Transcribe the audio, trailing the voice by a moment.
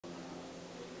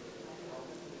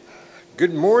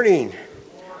Good morning.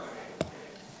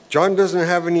 John doesn't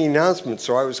have any announcements,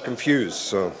 so I was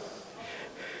confused.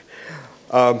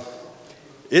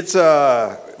 It's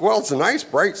a nice,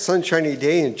 bright, sunshiny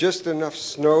day, and just enough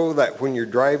snow that when you're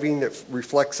driving, it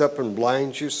reflects up and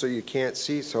blinds you, so you can't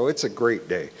see. So it's a great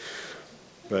day.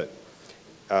 But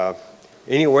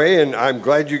anyway, and I'm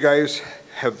glad you guys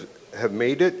have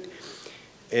made it.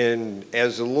 And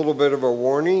as a little bit of a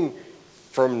warning,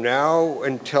 from now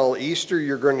until Easter,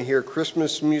 you're going to hear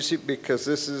Christmas music because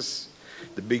this is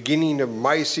the beginning of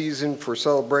my season for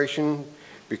celebration,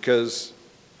 because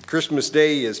Christmas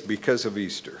Day is because of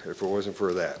Easter, if it wasn't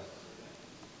for that.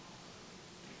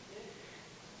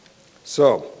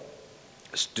 So,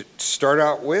 to start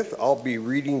out with, I'll be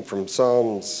reading from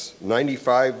Psalms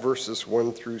 95, verses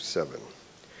 1 through 7.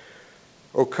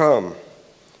 O come,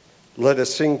 let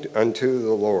us sing unto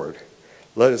the Lord.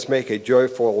 Let us make a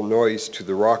joyful noise to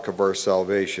the rock of our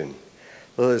salvation.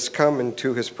 Let us come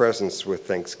into his presence with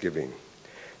thanksgiving.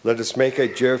 Let us make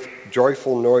a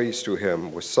joyful noise to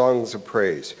him with songs of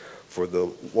praise, for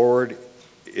the Lord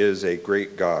is a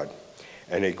great God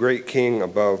and a great King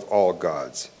above all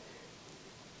gods.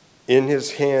 In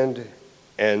his hand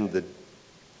are the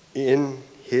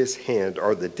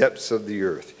depths of the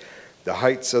earth. The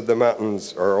heights of the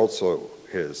mountains are also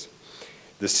his.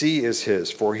 The sea is his,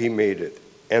 for he made it,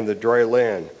 and the dry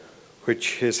land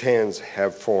which his hands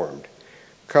have formed.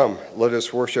 Come, let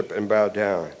us worship and bow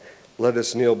down. Let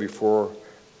us kneel before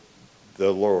the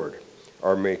Lord,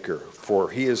 our Maker, for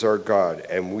he is our God,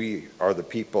 and we are the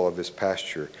people of his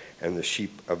pasture and the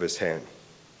sheep of his hand.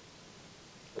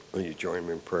 Will you join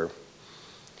me in prayer?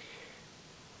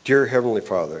 Dear Heavenly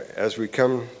Father, as we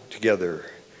come together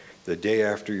the day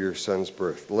after your Son's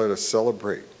birth, let us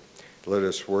celebrate, let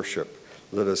us worship,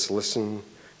 let us listen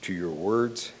to your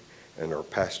words and our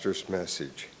pastor's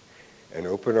message, and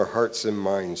open our hearts and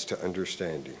minds to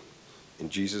understanding. In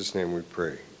Jesus' name we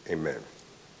pray, amen.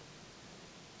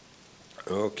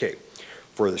 Okay,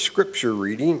 for the scripture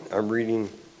reading, I'm reading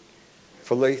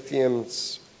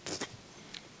Philippians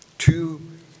 2,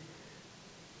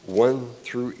 1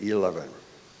 through 11.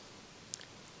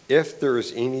 If there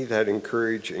is any that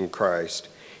encourage in Christ,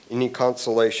 any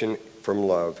consolation from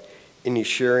love, any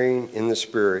sharing in the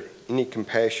Spirit, any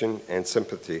compassion and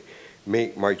sympathy,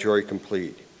 make my joy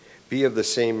complete. Be of the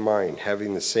same mind,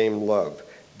 having the same love,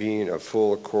 being of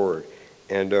full accord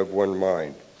and of one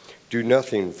mind. Do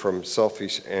nothing from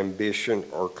selfish ambition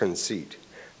or conceit,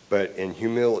 but in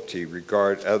humility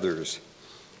regard others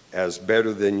as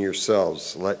better than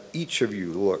yourselves. Let each of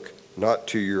you look not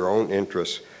to your own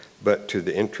interests, but to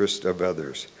the interest of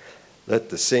others.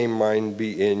 Let the same mind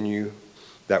be in you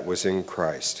that was in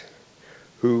Christ,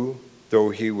 who, though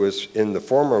he was in the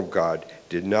form of God,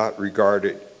 did not regard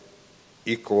it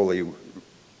equally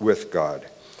with God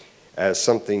as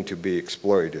something to be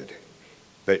exploited,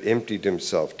 but emptied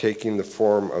himself, taking the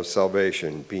form of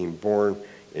salvation, being born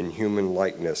in human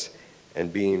likeness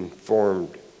and being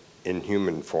formed in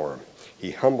human form. He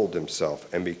humbled himself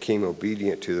and became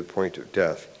obedient to the point of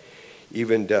death,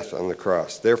 even death on the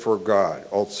cross. Therefore God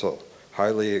also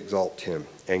highly exalt him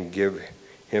and give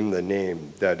him the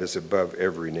name that is above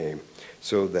every name,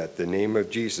 so that the name of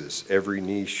Jesus every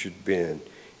knee should bend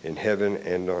in heaven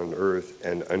and on earth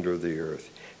and under the earth,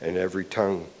 and every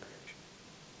tongue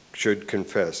should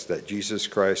confess that Jesus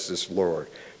Christ is Lord,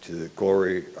 to the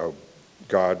glory of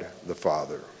God the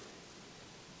Father.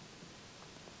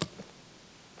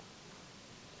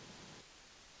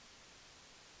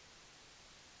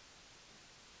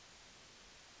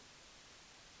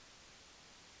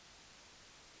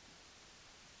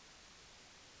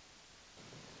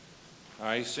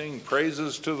 I sing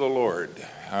praises to the Lord.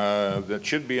 That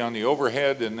should be on the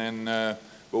overhead, and then,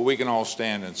 but we can all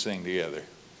stand and sing together.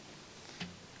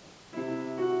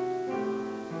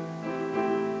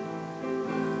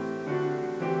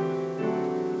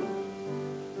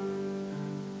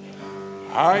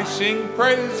 I sing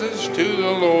praises to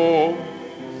the Lord.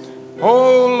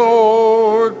 O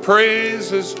Lord,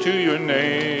 praises to your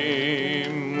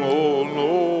name. O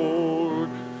Lord,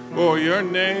 for your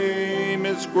name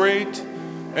is great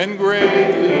and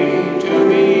greatly to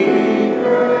be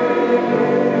praised.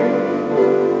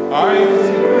 I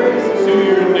sing praises to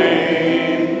your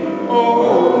name, O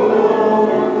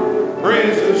Lord,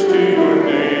 praises to your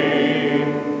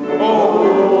name, O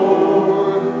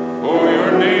Lord, for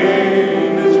your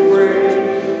name is great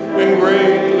and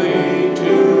greatly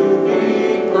to be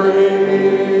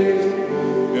praised.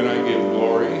 Then I give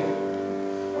glory.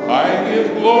 I give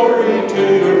glory to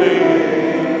your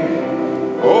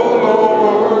name, O Lord,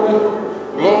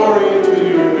 glory to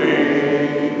your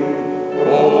name,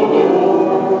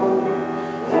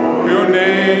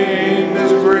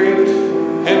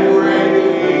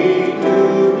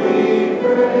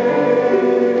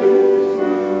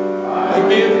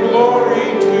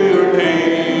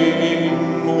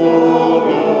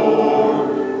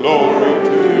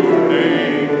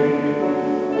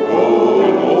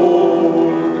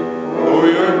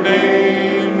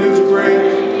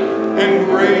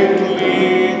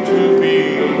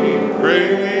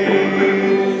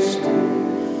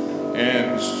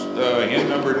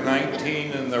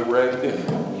 19 in the red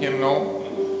hymnal.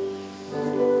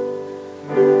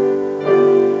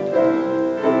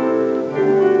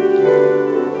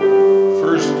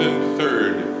 First and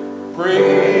third.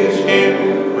 Praise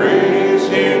him,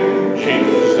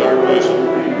 Jesus our blessed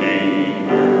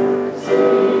Redeemer.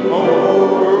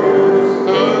 O'er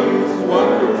earth's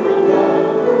wonderful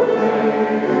love.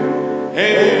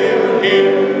 Hail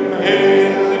him,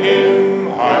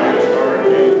 highest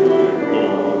archangel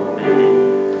glory.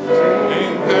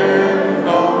 Sing their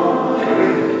song.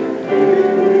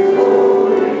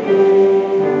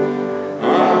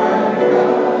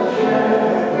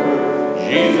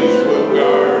 Jesus will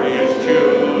guard his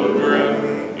children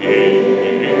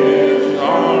in his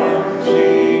arms. He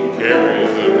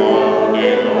carries them all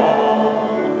day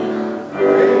long.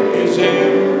 Praise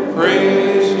him,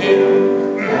 praise him.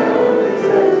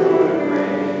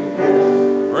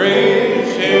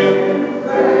 Praise him,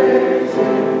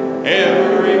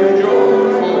 every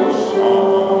joyful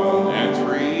song. And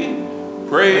three,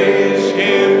 praise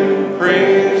him,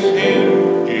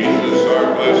 Jesus our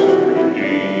blessed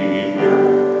Redeemer.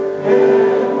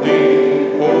 The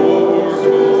poor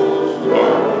souls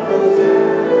love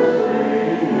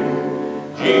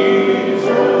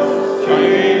Jesus,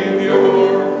 Savior,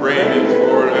 reigns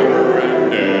forever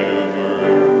and ever.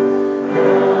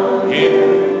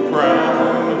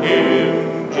 Crown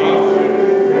him,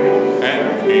 Jesus and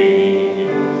King.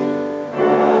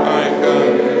 My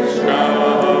God is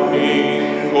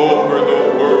coming over the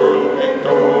world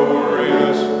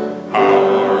victorious.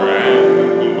 Power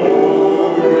and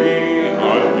glory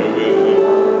unto his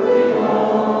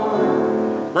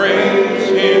Lord. Praise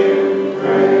him,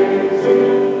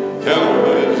 tell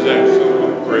his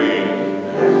excellent praise.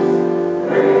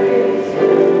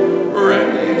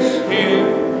 Praise him,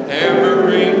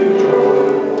 every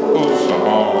joyful song.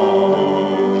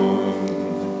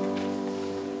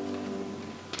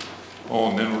 Oh,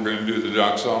 and then we're going to do the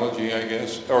doxology, I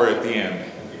guess, or at the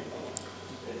end.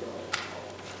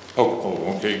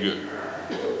 Oh, okay, good.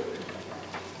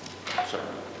 Sorry.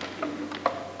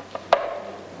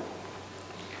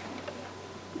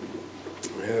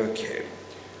 Okay.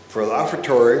 For the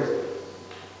offertory,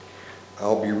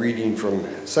 I'll be reading from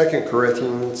 2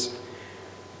 Corinthians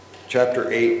chapter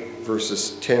 8,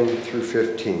 verses 10 through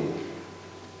 15.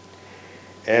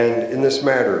 And in this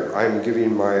matter, I'm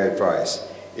giving my advice.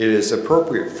 It is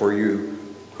appropriate for you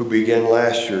who began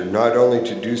last year not only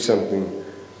to do something,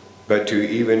 but to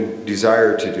even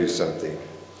desire to do something.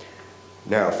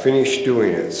 Now finish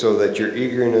doing it so that your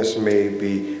eagerness may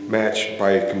be matched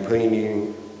by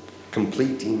completing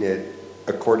it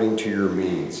according to your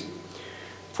means.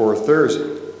 For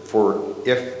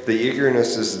if the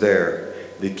eagerness is there,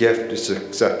 the gift is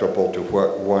acceptable to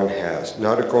what one has,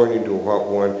 not according to what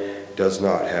one does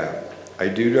not have. I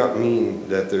do not mean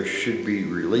that there should be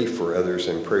relief for others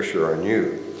and pressure on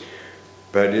you,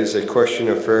 but it is a question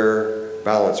of fair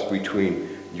balance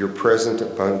between your present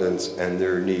abundance and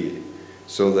their need,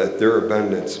 so that their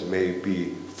abundance may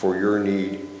be for your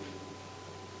need,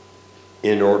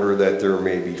 in order that there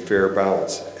may be fair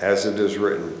balance. As it is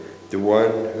written, the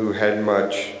one who had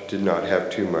much did not have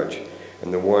too much,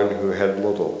 and the one who had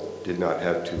little did not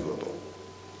have too little.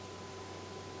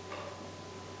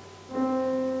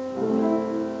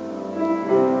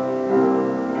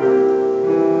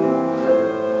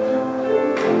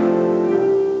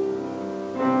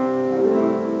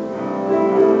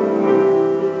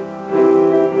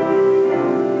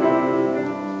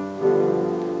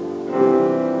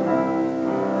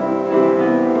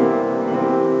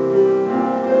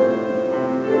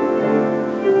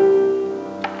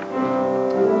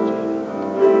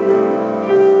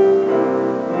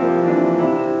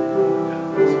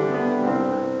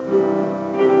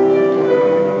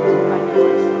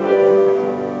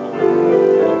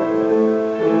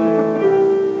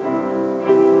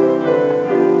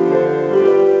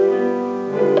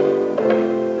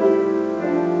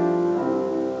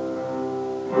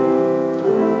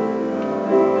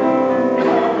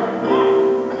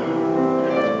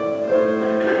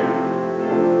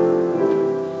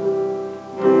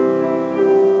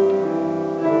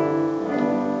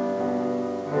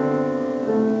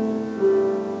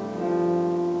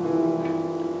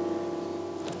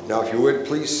 Now, if you would,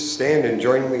 please stand and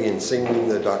join me in singing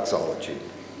the doxology.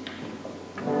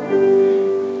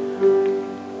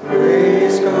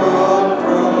 Praise God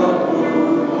from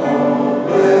whom all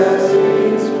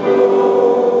blessings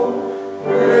flow.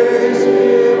 Praise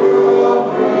Him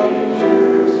from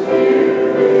creatures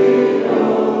here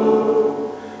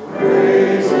below.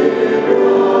 Praise Him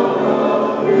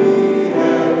from the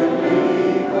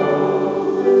heavenly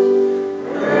hosts.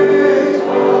 Praise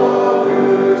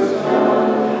Father, Son,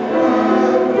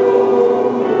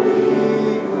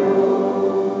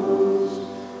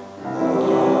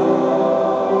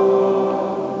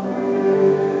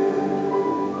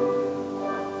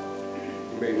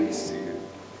 may be seated.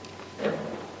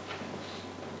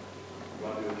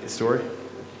 His story?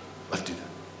 Let's do that.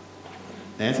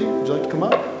 Nancy, would you like to come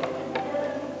up?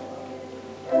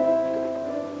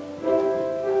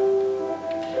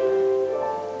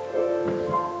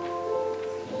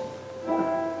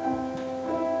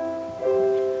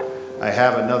 I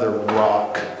have another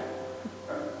rock.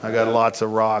 I got lots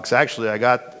of rocks. Actually,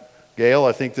 Gail,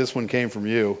 I think this one came from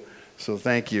you, so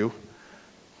thank you.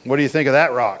 What do you think of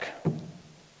that rock?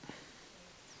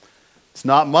 It's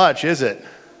not much, is it?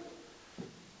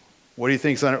 What do you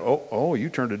think's on it? Oh, you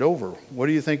turned it over. What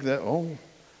do you think that,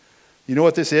 you know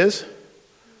what this is?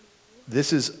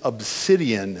 This is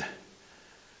obsidian.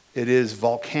 It is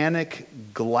volcanic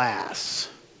glass.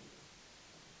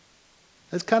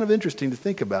 That's kind of interesting to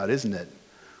think about, isn't it?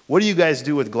 What do you guys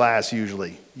do with glass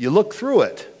usually? You look through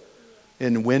it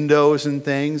in windows and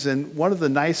things, and one of the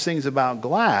nice things about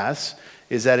glass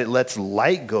is that it lets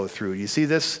light go through. You see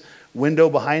this window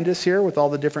behind us here with all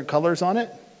the different colors on it?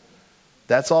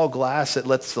 That's all glass that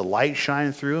lets the light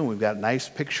shine through, and we've got a nice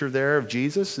picture there of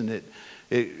Jesus, and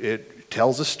it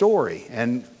tells a story.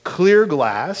 And clear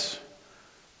glass,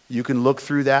 you can look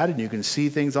through that and you can see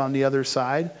things on the other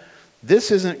side.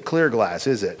 This isn't clear glass,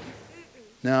 is it?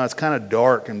 No, it's kind of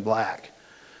dark and black.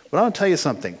 But I want to tell you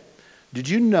something. Did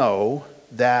you know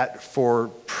that for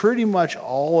pretty much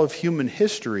all of human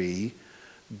history,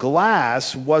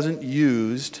 glass wasn't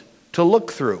used to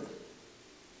look through?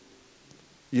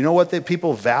 You know what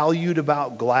people valued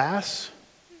about glass?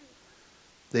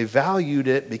 They valued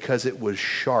it because it was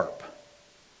sharp.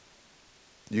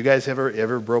 You guys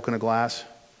ever broken a glass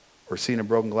or seen a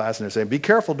broken glass and they're saying, be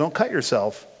careful, don't cut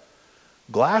yourself.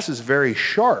 Glass is very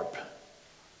sharp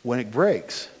when it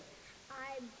breaks. I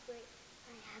have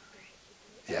break.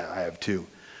 Yeah, I have too.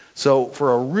 So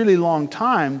for a really long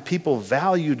time, people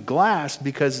valued glass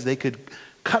because they could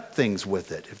cut things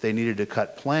with it. If they needed to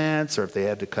cut plants or if they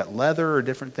had to cut leather or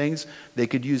different things, they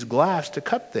could use glass to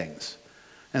cut things.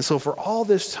 And so for all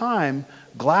this time,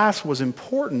 glass was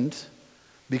important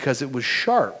because it was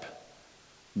sharp.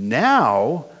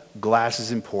 Now, glass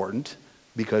is important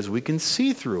because we can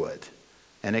see through it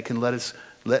and it can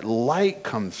let light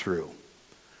come through.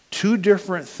 Two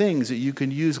different things that you can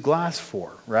use glass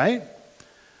for, right?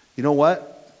 You know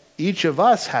what? Each of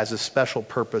us has a special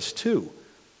purpose too.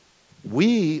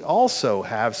 We also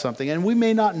have something, and we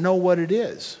may not know what it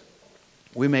is.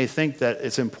 We may think that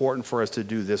it's important for us to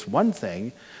do this one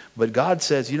thing, but God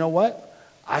says, you know what?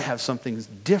 I have something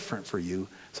different for you,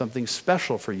 something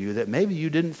special for you that maybe you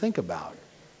didn't think about.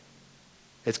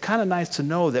 It's kind of nice to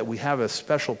know that we have a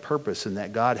special purpose and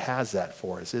that God has that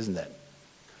for us, isn't it?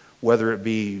 Whether it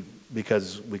be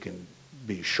because we can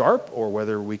be sharp or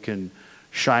whether we can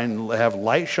have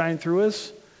light shine through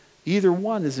us, either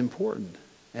one is important.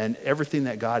 And everything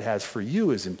that God has for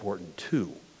you is important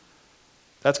too.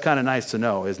 That's kind of nice to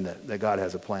know, isn't it? That God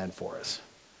has a plan for us.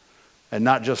 And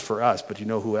not just for us, but you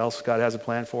know who else God has a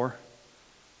plan for?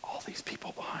 All these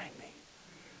people behind me.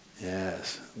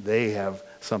 Yes, they have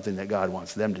something that God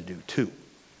wants them to do too.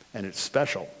 And it's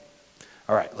special.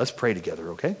 All right, let's pray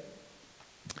together, okay?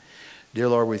 Dear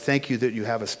Lord, we thank you that you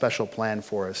have a special plan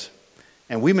for us.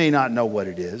 And we may not know what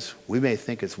it is. We may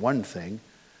think it's one thing.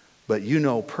 But you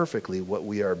know perfectly what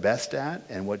we are best at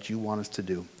and what you want us to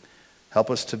do. Help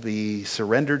us to be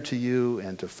surrendered to you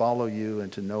and to follow you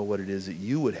and to know what it is that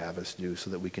you would have us do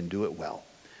so that we can do it well.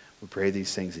 We pray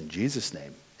these things in Jesus'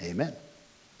 name. Amen.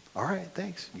 All right,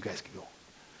 thanks. You guys can go.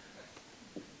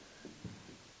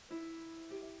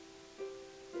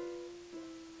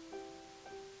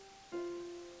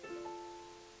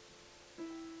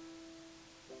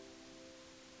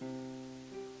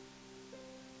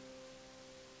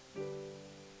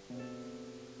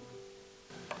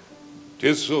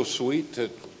 "'Tis so sweet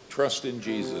to trust in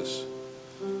Jesus."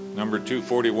 Number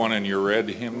 241 in your red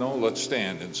hymnal. Let's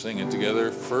stand and sing it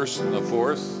together, first and the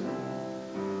fourth.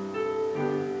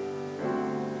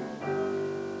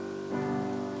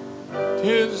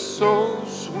 "'Tis so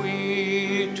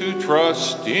sweet to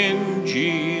trust in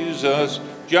Jesus,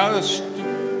 just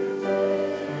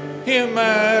him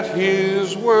at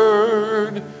his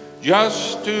word,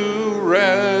 just to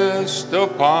rest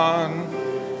upon.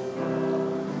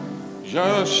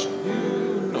 Just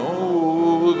you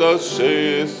know, thus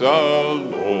saith the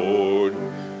Lord,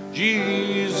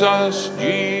 Jesus,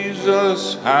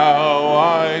 Jesus, how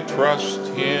I trust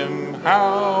him,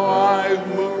 how I've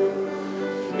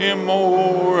moved him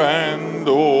o'er and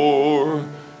o'er.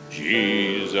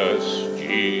 Jesus,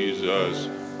 Jesus,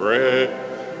 bread.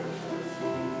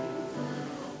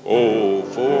 Oh,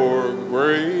 for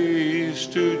grace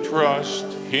to trust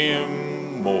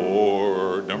him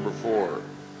more." Number 4.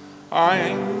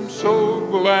 I'm so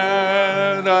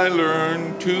glad I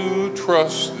learned to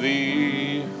trust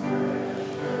thee.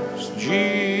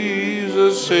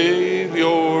 Jesus,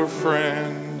 Savior,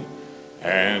 friend,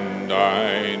 and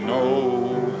I know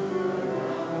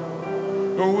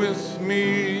with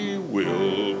me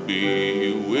will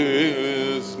be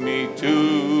with me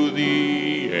to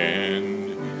the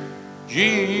end.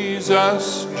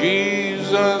 Jesus,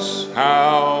 Jesus,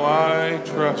 how I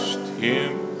trust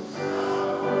him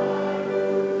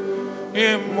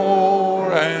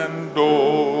more and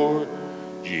more.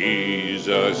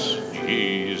 Jesus,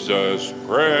 Jesus,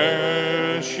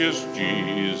 precious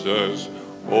Jesus,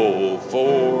 oh,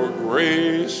 for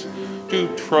grace to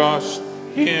trust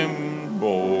him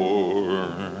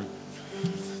more.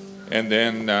 And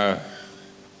then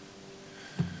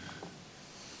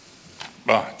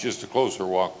just a closer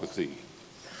walk with thee.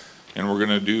 And we're going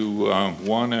to do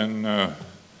 1 and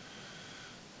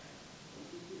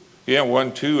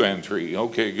 1, 2, and 3.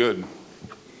 Okay, good.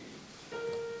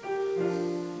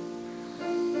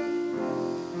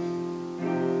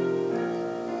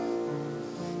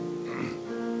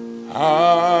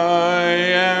 I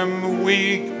am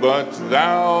weak, but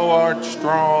thou art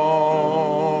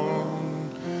strong.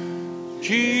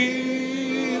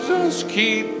 Jesus,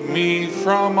 keep me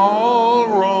from all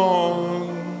wrong.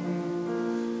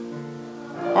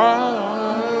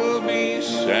 I'll be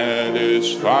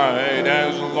satisfied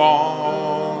as long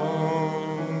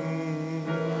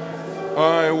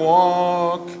I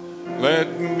walk,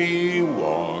 let me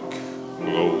walk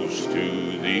close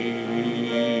to thee.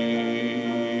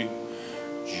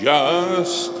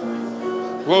 Just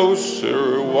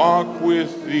closer walk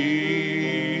with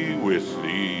thee, with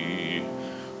thee.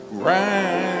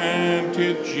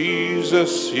 Granted,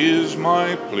 Jesus is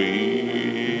my plea.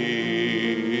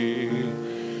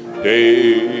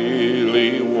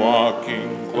 Daily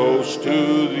walking close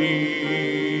to thee.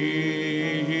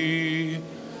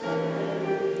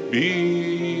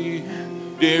 Be,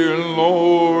 dear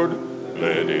Lord,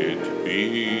 let it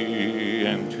be,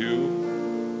 and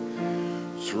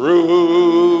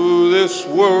through this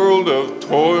world of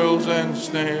toils and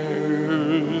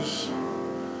snares,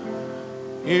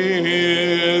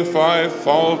 if I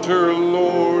falter,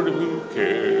 Lord, who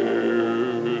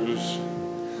cares?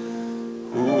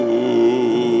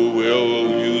 Who will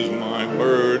use my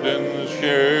burden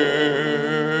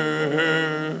shares?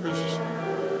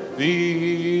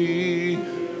 Thee,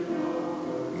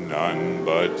 none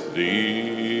but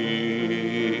thee.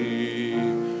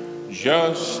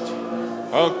 Just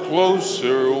a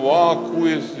closer walk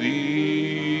with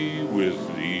thee,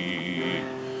 with thee.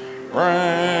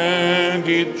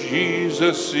 Granted,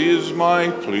 Jesus is my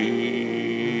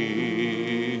plea.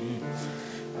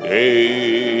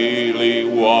 Daily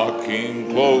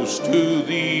walking close to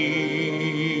thee.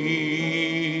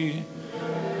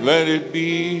 Let it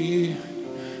be,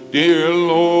 dear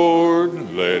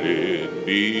Lord, let it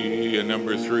be. And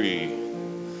number 3.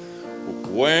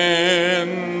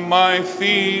 When my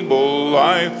feeble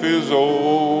life is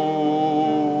o'er,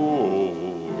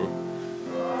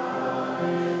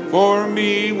 for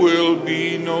me will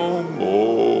be no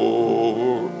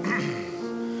more.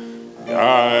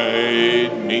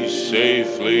 Guide me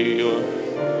safely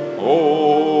o'er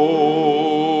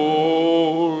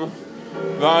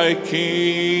thy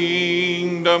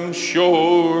kingdom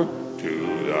shore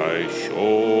to thy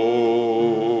shore.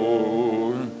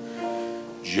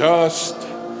 Just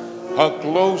a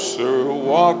closer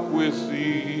walk with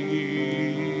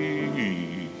thee.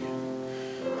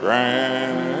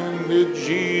 Granted,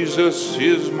 Jesus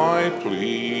is my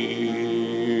plea.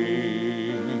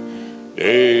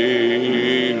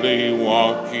 Daily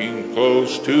walking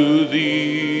close to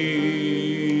thee.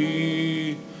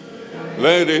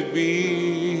 Let it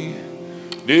be,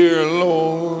 dear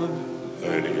Lord,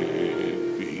 let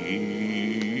it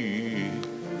be.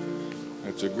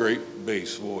 That's a great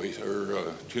bass voice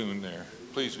or tune there.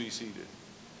 Please be seated.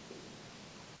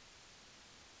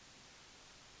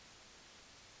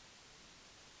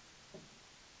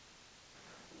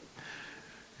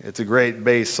 It's a great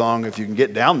bass song if you can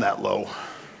get down that low.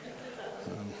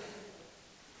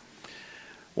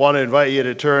 Want to invite you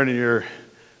to turn in your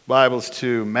Bibles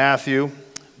to Matthew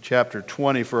chapter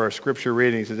 20 for our scripture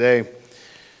reading today.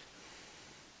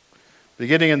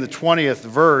 Beginning in the 20th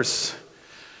verse,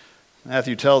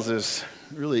 Matthew tells this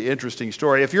really interesting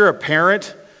story. If you're a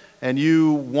parent and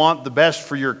you want the best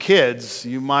for your kids,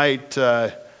 you might,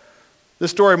 this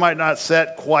story might not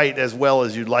set quite as well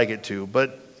as you'd like it to,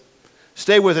 but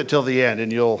stay with it till the end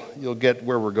and you'll get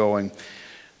where we're going.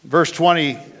 Verse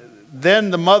 20,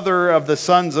 then the mother of the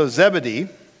sons of Zebedee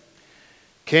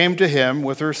came to him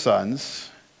with her sons,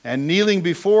 And kneeling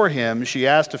before him, she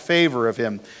asked a favor of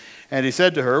him. And he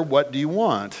said to her, "What do you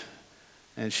want?"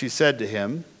 And she said to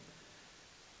him,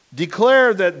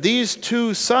 "Declare that these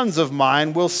 2 sons of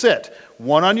mine will sit,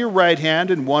 one on your right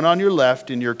hand and one on your left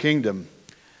in your kingdom."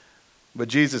 But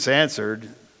Jesus answered,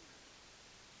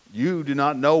 "You do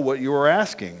not know what you are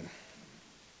asking.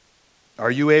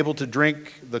 Are you able to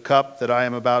drink the cup that I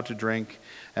am about to drink?"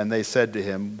 And they said to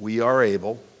him, "We are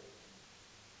able."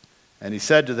 And he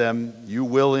said to them, "You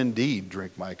will indeed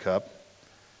drink my cup.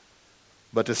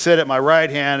 But to sit at my right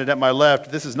hand and at my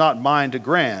left, this is not mine to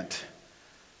grant,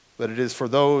 but it is for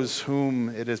those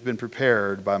whom it has been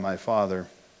prepared by my Father."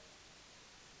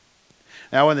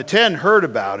 Now when the 10 heard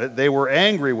about it, they were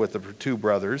angry with the 2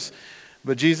 brothers.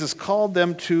 But Jesus called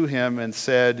them to him and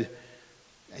said,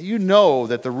 "You know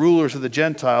that the rulers of the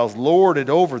Gentiles lord it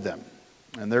over them,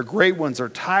 and their great ones are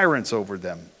tyrants over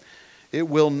them. It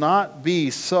will not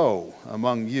be so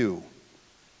among you.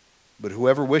 But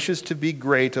whoever wishes to be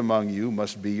great among you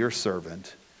must be your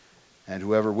servant, and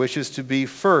whoever wishes to be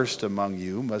first among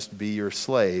you must be your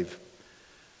slave,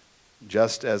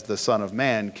 just as the Son of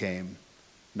Man came,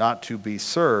 not to be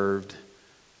served,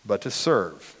 but to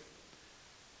serve,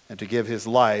 and to give his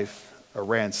life a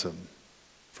ransom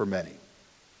for many."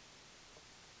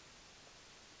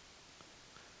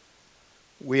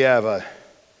 We have a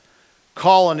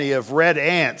colony of red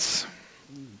ants,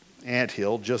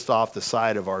 anthill, just off the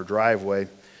side of our driveway.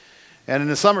 And in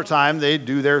the summertime, they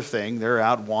do their thing. They're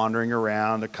out wandering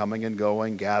around, coming and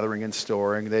going, gathering and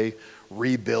storing. They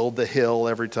rebuild the hill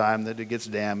every time that it gets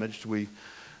damaged. We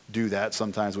do that.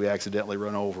 Sometimes we accidentally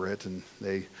run over it, and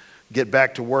they get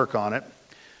back to work on it.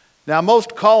 Now,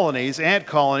 most colonies, ant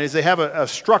colonies, they have a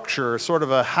structure, sort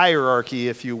of a hierarchy,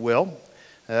 if you will,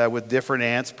 with different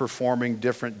ants performing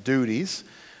different duties.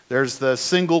 There's the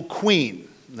single queen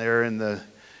there in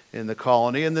the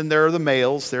colony, and then there are the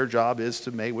males. Their job is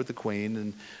to mate with the queen.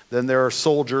 And then there are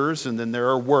soldiers, and then there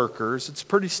are workers. It's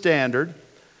pretty standard.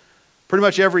 Pretty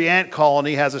much every ant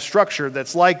colony has a structure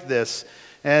that's like this.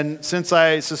 And since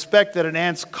I suspect that an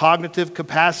ant's cognitive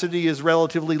capacity is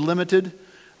relatively limited,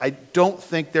 I don't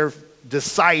think they're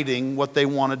deciding what they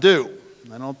want to do.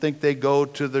 I don't think they go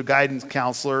to the guidance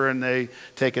counselor and they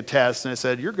take a test and they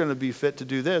said, "You're going to be fit to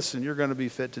do this and you're going to be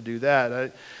fit to do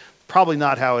that." Probably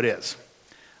not how it is.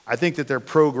 I think that they're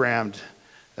programmed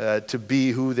to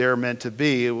be who they're meant to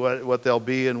be, what they'll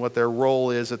be and what their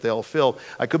role is that they'll fill.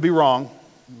 I could be wrong.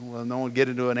 Well, no one would get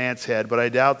into an ant's head, but I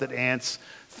doubt that ants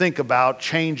think about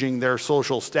changing their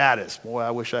social status. Boy,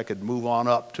 I wish I could move on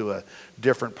up to a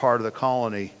different part of the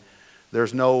colony.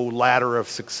 There's no ladder of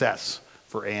success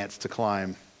for ants to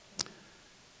climb.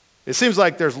 It seems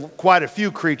like there's quite a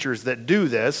few creatures that do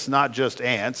this, not just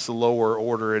ants, the lower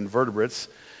order invertebrates.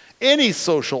 Any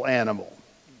social animal,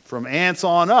 from ants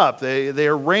on up, they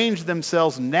arrange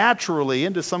themselves naturally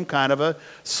into some kind of a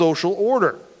social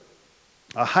order,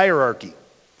 a hierarchy.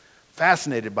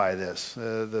 Fascinated by this.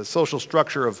 The social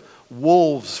structure of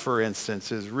wolves, for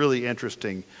instance, is really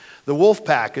interesting. The wolf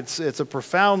pack, it's a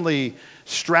profoundly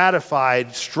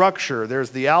stratified structure. There's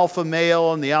the alpha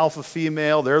male and the alpha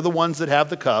female. They're the ones that have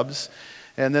the cubs.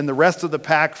 And then the rest of the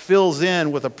pack fills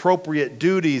in with appropriate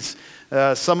duties.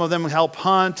 Some of them help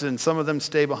hunt, and some of them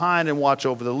stay behind and watch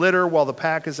over the litter while the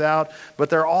pack is out. But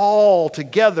they're all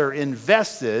together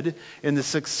invested in the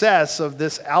success of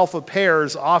this alpha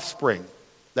pair's offspring.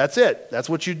 That's it. That's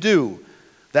what you do.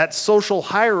 That social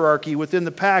hierarchy within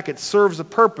the pack, it serves a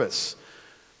purpose.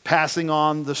 Passing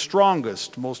on the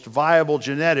strongest, most viable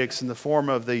genetics in the form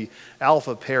of the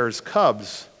alpha pair's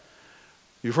cubs.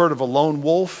 You've heard of a lone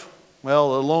wolf?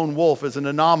 Well, a lone wolf is an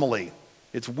anomaly.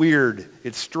 It's weird,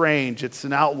 it's strange, it's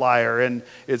an outlier, and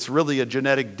it's really a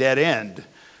genetic dead end.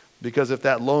 Because if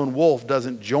that lone wolf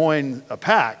doesn't join a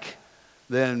pack,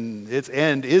 then its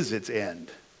end is its end.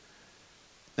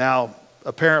 Now,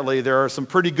 apparently there are some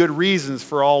pretty good reasons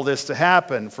for all this to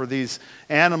happen, for these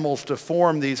animals to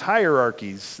form these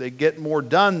hierarchies. They get more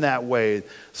done that way.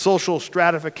 Social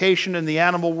stratification in the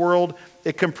animal world,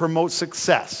 it can promote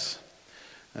success.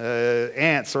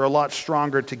 Ants are a lot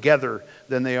stronger together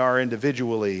than they are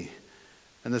individually.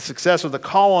 And the success of the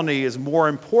colony is more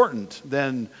important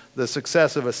than the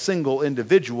success of a single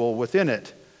individual within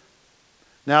it.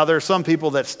 Now, there are some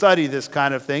people that study this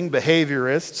kind of thing,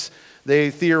 behaviorists.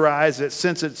 They theorize that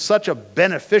since it's such a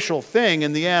beneficial thing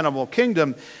in the animal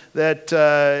kingdom, that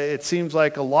it seems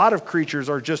like a lot of creatures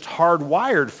are just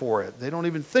hardwired for it. They don't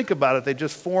even think about it. They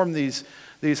just form these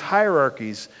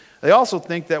hierarchies. They also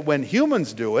think that when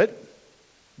humans do it,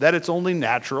 that it's only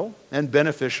natural and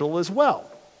beneficial as well.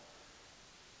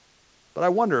 But I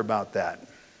wonder about that.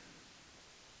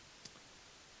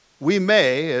 We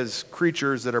may, as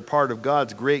creatures that are part of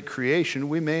God's great creation,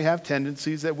 we may have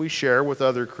tendencies that we share with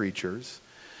other creatures.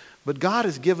 But God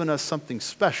has given us something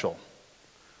special,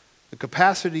 the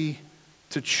capacity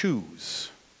to choose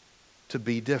to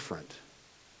be different.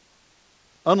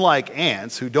 Unlike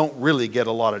ants, who don't really get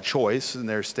a lot of choice in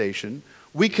their station,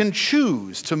 we can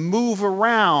choose to move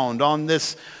around on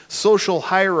this social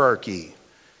hierarchy.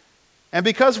 And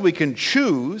because we can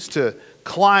choose to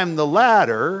climb the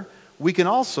ladder, we can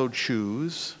also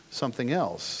choose something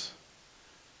else.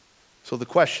 So the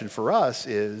question for us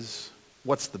is,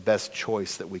 what's the best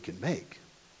choice that we can make?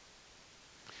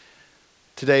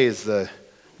 Today is the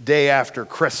day after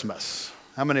Christmas.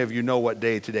 How many of you know what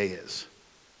day today is?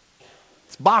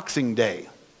 It's Boxing Day.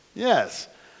 Yes.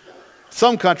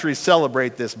 Some countries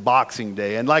celebrate this Boxing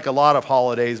Day, and like a lot of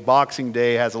holidays, Boxing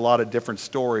Day has a lot of different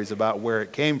stories about where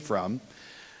it came from,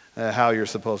 how you're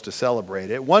supposed to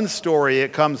celebrate it. One story,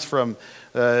 it comes from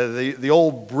the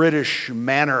old British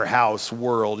manor house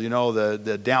world, you know,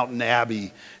 the Downton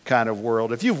Abbey kind of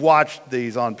world. If you've watched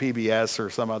these on PBS or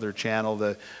some other channel,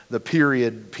 the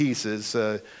period pieces,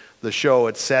 the show,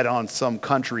 it's set on some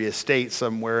country estate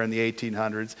somewhere in the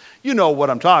 1800s, you know what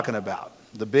I'm talking about.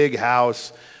 The big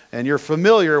house, and you're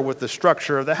familiar with the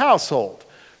structure of the household.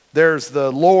 There's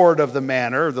the lord of the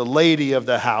manor, the lady of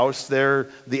the house, they're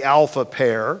the alpha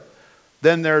pair.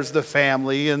 Then there's the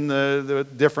family and the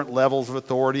different levels of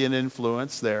authority and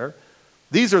influence there.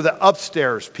 These are the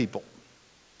upstairs people.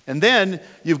 And then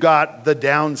you've got the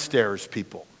downstairs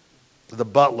people, the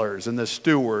butlers and the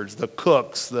stewards, the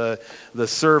cooks, the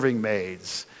serving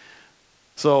maids.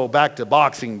 So back to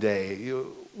Boxing Day.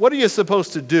 What are you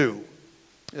supposed to do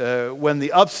when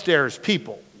the upstairs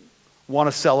people want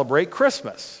to celebrate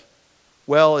Christmas?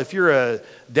 Well, if you're a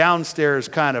downstairs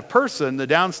kind of person, the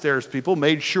downstairs people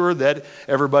made sure that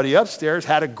everybody upstairs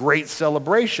had a great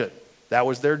celebration. That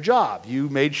was their job. You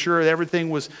made sure that everything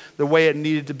was the way it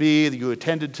needed to be, that you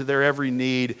attended to their every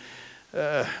need.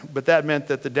 But that meant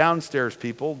that the downstairs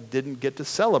people didn't get to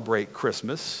celebrate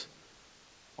Christmas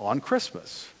on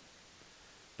Christmas.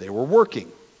 They were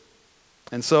working.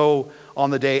 And so on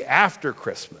the day after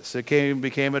Christmas, it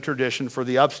became a tradition for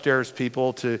the upstairs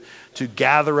people to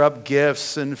gather up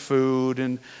gifts and food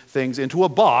and things into a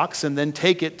box and then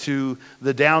take it to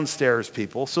the downstairs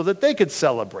people so that they could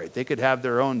celebrate. They could have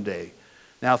their own day.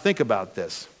 Now think about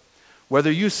this.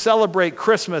 Whether you celebrate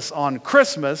Christmas on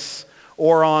Christmas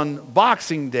or on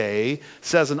Boxing Day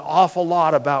says an awful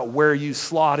lot about where you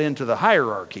slot into the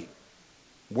hierarchy,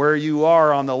 where you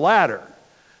are on the ladder.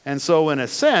 And so in a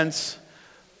sense,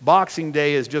 Boxing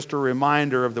Day is just a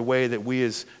reminder of the way that we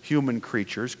as human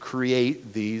creatures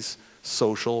create these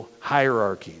social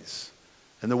hierarchies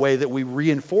and the way that we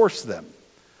reinforce them.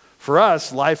 For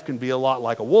us, life can be a lot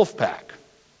like a wolf pack.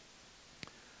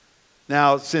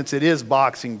 Now, since it is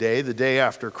Boxing Day, the day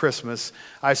after Christmas,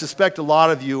 I suspect a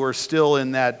lot of you are still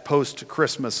in that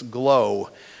post-Christmas glow.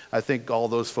 I think all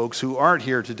those folks who aren't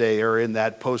here today are in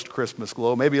that post-Christmas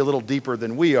glow, maybe a little deeper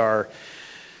than we are.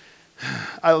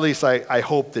 At least I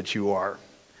hope that you are.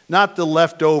 Not the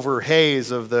leftover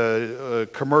haze of the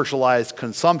commercialized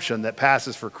consumption that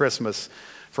passes for Christmas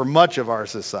for much of our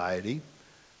society,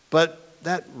 but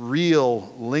that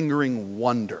real lingering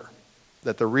wonder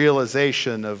that the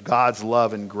realization of God's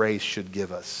love and grace should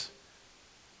give us.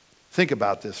 Think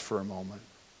about this for a moment.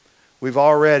 We've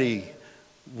already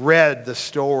read the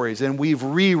stories and we've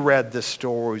reread the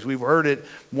stories. We've heard it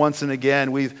once and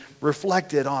again. We've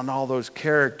reflected on all those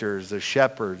characters, the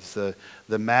shepherds,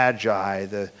 the magi,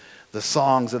 the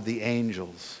songs of the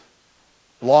angels.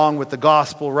 Along with the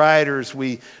gospel writers,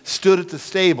 we stood at the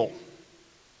stable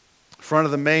in front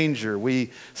of the manger. We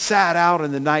sat out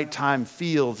in the nighttime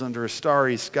fields under a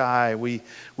starry sky. We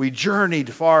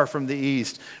journeyed far from the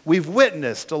east. We've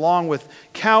witnessed, along with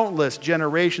countless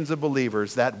generations of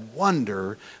believers, that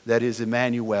wonder that is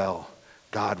Emmanuel,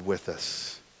 God with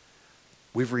us.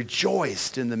 We've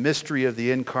rejoiced in the mystery of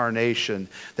the incarnation,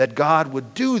 that God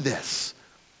would do this,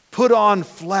 put on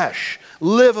flesh,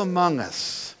 live among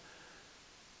us.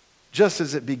 Just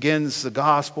as it begins, the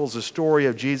Gospels, the story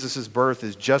of Jesus' birth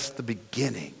is just the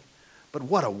beginning. But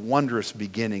what a wondrous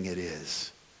beginning it is.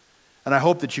 And I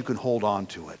hope that you can hold on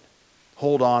to it.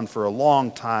 Hold on for a long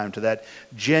time to that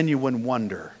genuine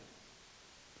wonder.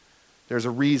 There's a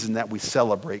reason that we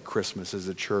celebrate Christmas as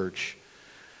a church.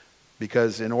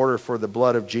 Because in order for the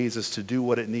blood of Jesus to do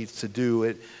what it needs to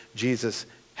do, Jesus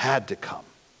had to come.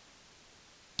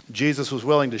 Jesus was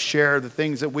willing to share the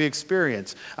things that we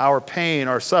experience, our pain,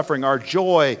 our suffering, our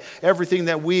joy, everything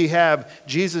that we have.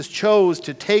 Jesus chose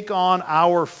to take on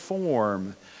our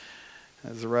form.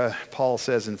 As Paul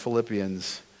says in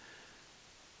Philippians,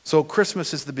 So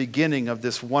Christmas is the beginning of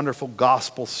this wonderful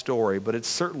gospel story, but it's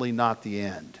certainly not the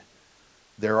end.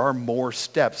 There are more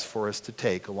steps for us to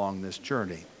take along this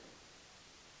journey.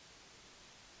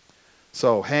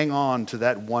 So hang on to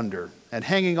that wonder, and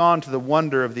hanging on to the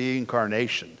wonder of the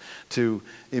incarnation, to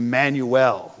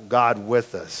Emmanuel, God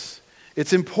with us.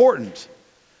 It's important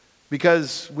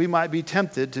because we might be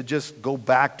tempted to just go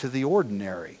back to the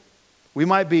ordinary. We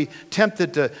might be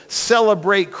tempted to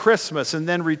celebrate Christmas and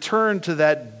then return to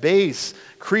that base,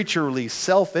 creaturely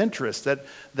self-interest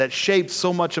that shapes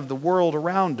so much of the world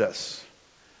around us.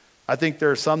 I think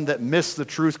there are some that miss the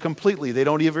truth completely. They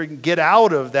don't even get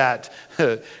out of that.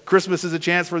 Christmas is a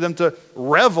chance for them to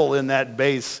revel in that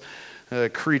base,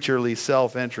 creaturely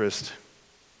self-interest.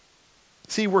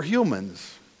 See, we're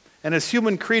humans. And as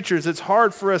human creatures, it's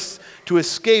hard for us to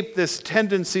escape this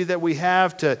tendency that we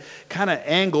have to kind of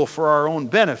angle for our own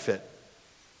benefit,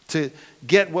 to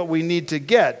get what we need to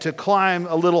get, to climb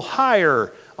a little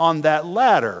higher on that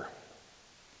ladder,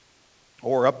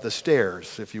 or up the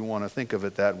stairs, if you want to think of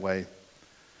it that way.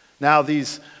 Now,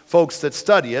 these folks that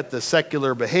study it, the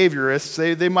secular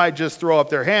behaviorists, they might just throw up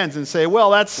their hands and say,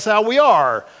 well, that's how we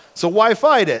are, so why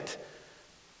fight it?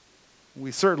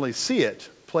 We certainly see it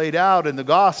played out in the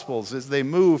Gospels as they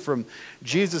move from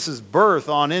Jesus' birth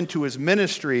on into his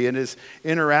ministry and his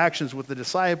interactions with the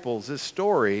disciples. This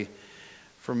story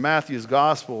from Matthew's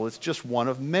Gospel, it's just one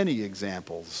of many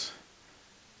examples,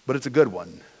 but it's a good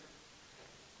one.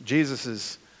 Jesus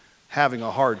is having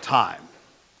a hard time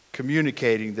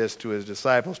communicating this to his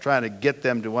disciples, trying to get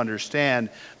them to understand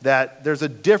that there's a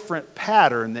different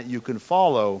pattern that you can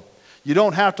follow. You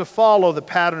don't have to follow the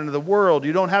pattern of the world.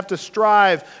 You don't have to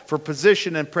strive for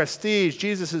position and prestige.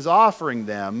 Jesus is offering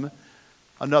them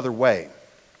another way.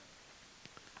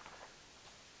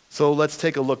 So let's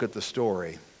take a look at the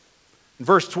story. In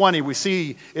verse 20, we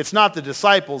see it's not the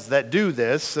disciples that do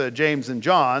this, James and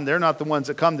John. They're not the ones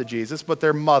that come to Jesus, but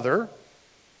their mother,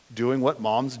 doing what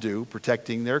moms do,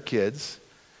 protecting their kids.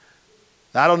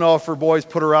 I don't know if her boys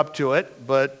put her up to it,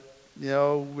 but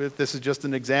if this is just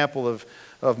an example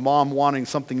of mom wanting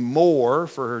something more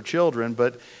for her children.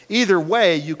 But either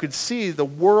way, you could see the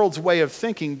world's way of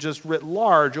thinking just writ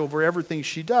large over everything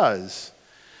she does.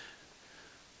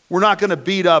 We're not going to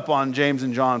beat up on James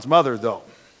and John's mother, though.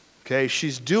 Okay,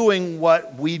 she's doing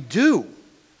what we do.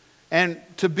 And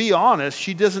to be honest,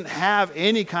 she doesn't have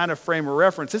any kind of frame of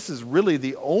reference. This is really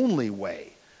the only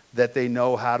way that they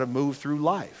know how to move through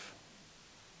life.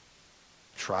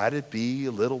 Try to be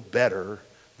a little better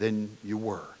than you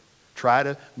were. Try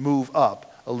to move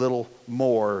up a little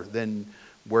more than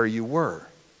where you were.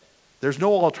 There's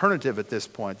no alternative at this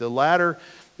point. The ladder,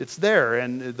 it's there,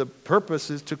 and the purpose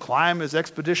is to climb as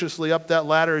expeditiously up that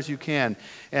ladder as you can.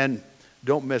 And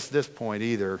don't miss this point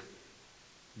either.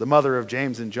 The mother of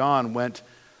James and John went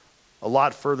a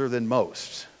lot further than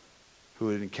most who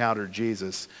had encountered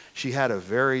Jesus. She had a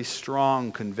very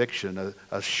strong conviction,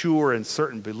 a sure and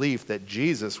certain belief that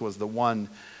Jesus was the one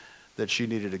that she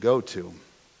needed to go to,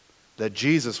 that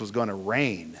Jesus was going to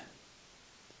reign.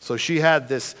 So she had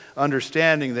this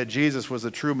understanding that Jesus was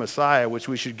the true Messiah, which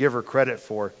we should give her credit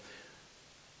for.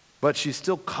 But she's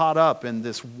still caught up in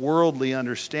this worldly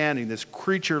understanding, this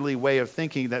creaturely way of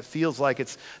thinking that feels like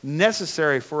it's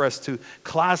necessary for us to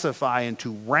classify and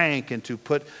to rank and to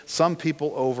put some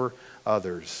people over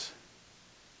others.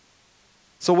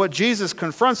 So what Jesus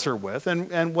confronts her with,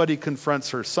 and what he confronts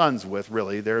her sons with,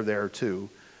 really, they're there too,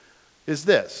 is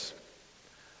this.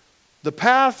 The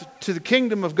path to the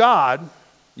kingdom of God,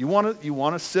 you want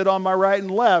to sit on my right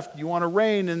and left, you want to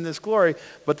reign in this glory,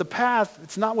 but the path,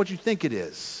 it's not what you think it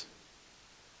is.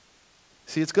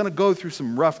 See, it's going to go through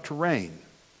some rough terrain.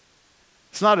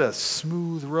 It's not a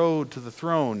smooth road to the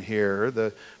throne here.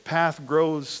 The path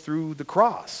grows through the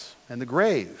cross and the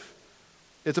grave.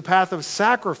 It's a path of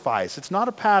sacrifice. It's not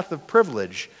a path of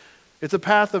privilege. It's a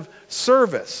path of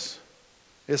service.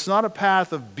 It's not a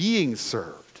path of being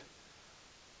served.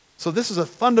 So this is a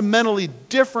fundamentally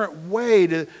different way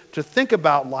to think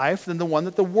about life than the one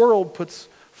that the world puts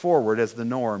forward as the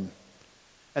norm.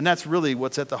 And that's really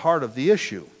what's at the heart of the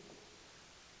issue.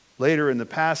 Later in the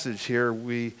passage here,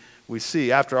 we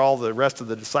see, after all the rest of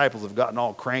the disciples have gotten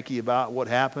all cranky about what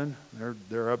happened,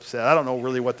 they're upset. I don't know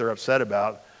really what they're upset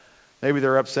about. Maybe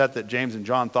they're upset that James and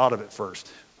John thought of it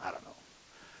first. I don't know.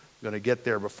 I'm going to get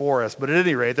there before us. But at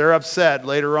any rate, they're upset.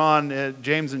 Later on,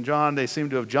 James and John, they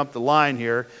seem to have jumped the line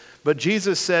here. But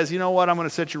Jesus says, you know what, I'm going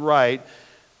to set you right.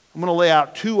 I'm going to lay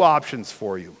out two options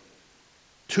for you.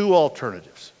 Two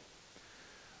alternatives.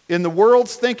 In the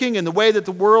world's thinking, in the way that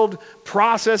the world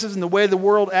processes, in the way the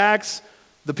world acts,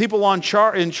 the people in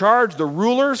charge, the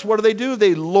rulers, what do?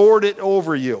 They lord it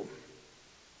over you.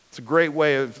 It's a great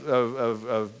way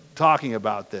of talking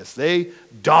about this. They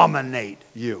dominate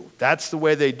you. That's the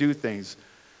way they do things.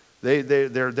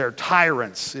 They're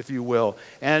tyrants, if you will.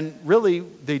 And really,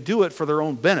 they do it for their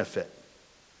own benefit.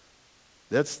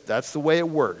 That's the way it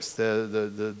works.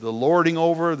 The lording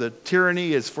over, the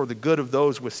tyranny is for the good of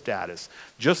those with status.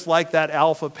 Just like that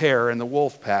alpha pair in the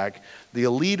wolf pack, the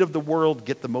elite of the world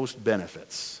get the most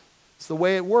benefits. It's the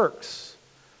way it works.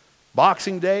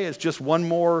 Boxing Day is just one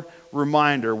more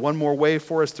reminder, one more way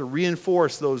for us to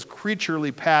reinforce those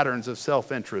creaturely patterns of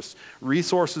self-interest.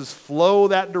 Resources flow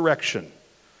that direction,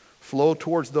 flow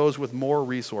towards those with more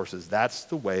resources. That's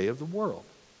the way of the world.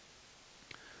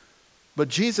 But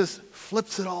Jesus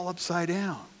flips it all upside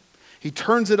down. He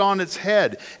turns it on its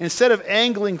head. Instead of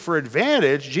angling for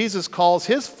advantage, Jesus calls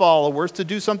his followers to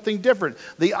do something different,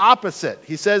 the opposite.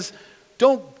 He says,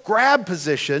 don't grab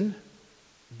position,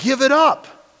 give it up.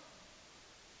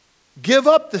 Give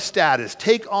up the status.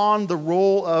 Take on the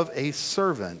role of a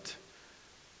servant.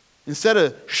 Instead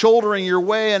of shouldering your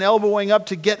way and elbowing up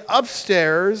to get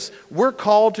upstairs, we're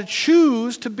called to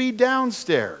choose to be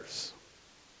downstairs.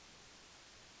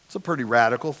 It's a pretty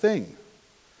radical thing.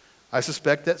 I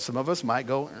suspect that some of us might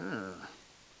go,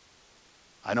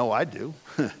 I know I do.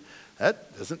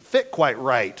 That doesn't fit quite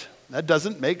right. That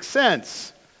doesn't make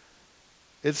sense.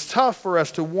 It's tough for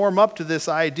us to warm up to this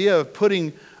idea of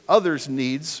putting others'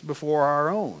 needs before our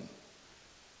own.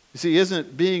 You see,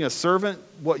 isn't being a servant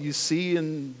what you see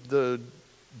in the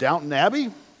Downton Abbey?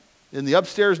 In the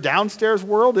upstairs, downstairs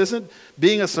world? Isn't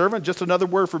being a servant just another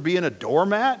word for being a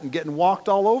doormat and getting walked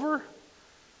all over?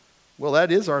 Well,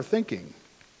 that is our thinking.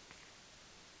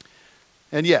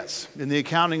 And yes, in the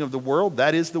accounting of the world,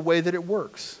 that is the way that it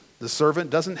works. The servant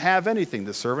doesn't have anything.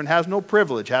 The servant has no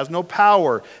privilege, has no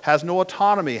power, has no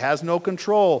autonomy, has no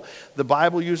control. The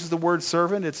Bible uses the word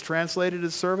servant. It's translated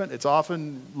as servant. It's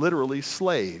often literally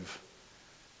slave.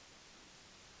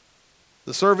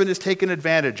 The servant is taken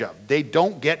advantage of. They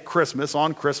don't get Christmas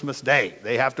on Christmas Day.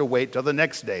 They have to wait till the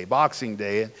next day, Boxing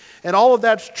Day. And all of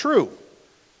that's true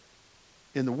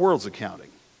in the world's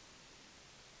accounting.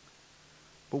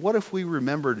 But what if we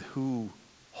remembered who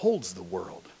holds the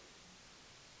world?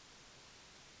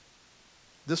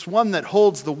 This one that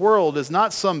holds the world is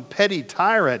not some petty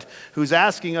tyrant who's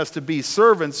asking us to be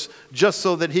servants just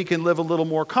so that he can live a little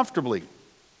more comfortably.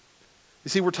 You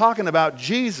see, we're talking about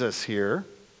Jesus here,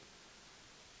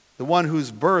 the one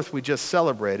whose birth we just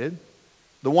celebrated,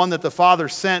 the one that the Father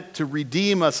sent to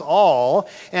redeem us all,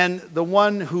 and the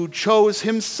one who chose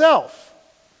himself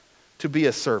to be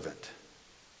a servant.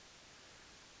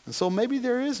 And so maybe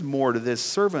there is more to this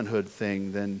servanthood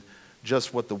thing than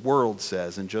just what the world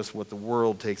says and just what the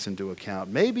world takes into account.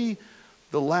 Maybe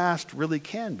the last really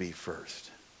can be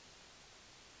first.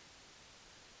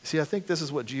 See, I think this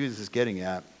is what Jesus is getting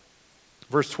at.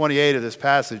 Verse 28 of this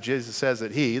passage, Jesus says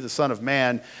that he, the Son of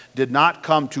Man, did not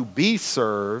come to be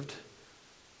served,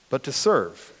 but to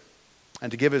serve, and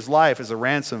to give his life as a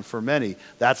ransom for many.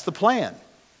 That's the plan.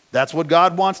 That's what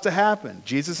God wants to happen.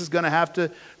 Jesus is going to have to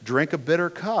drink a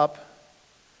bitter cup.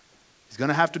 He's going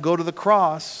to have to go to the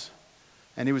cross.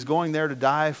 And he was going there to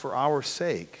die for our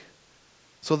sake.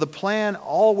 So the plan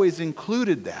always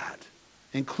included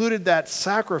that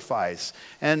sacrifice.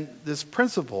 And this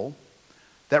principle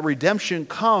that redemption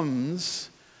comes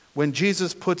when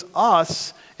Jesus puts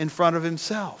us in front of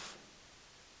himself.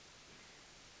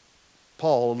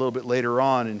 Paul, a little bit later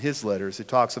on in his letters, he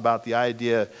talks about the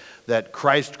idea that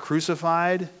Christ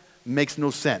crucified makes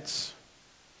no sense.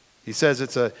 He says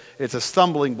it's a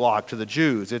stumbling block to the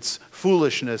Jews. It's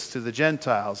foolishness to the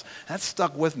Gentiles. That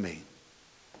stuck with me.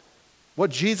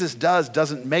 What Jesus does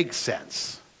doesn't make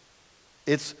sense.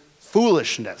 It's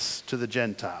foolishness to the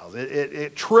Gentiles.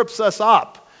 It trips us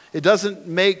up. It doesn't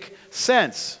make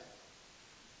sense.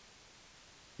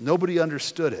 Nobody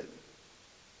understood it.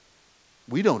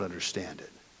 We don't understand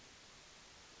it.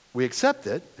 We accept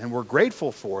it, and we're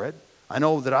grateful for it. I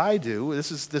know that I do.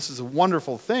 This is a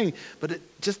wonderful thing, but it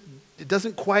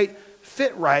doesn't quite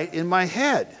fit right in my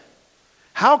head.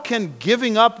 How can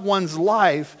giving up one's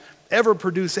life ever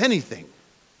produce anything?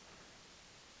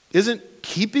 Isn't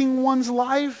keeping one's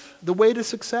life the way to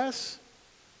success?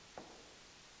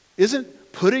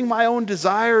 Isn't putting my own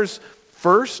desires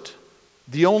first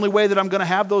the only way that I'm going to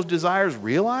have those desires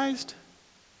realized?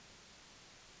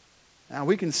 Now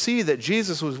we can see that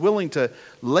Jesus was willing to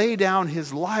lay down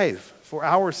his life for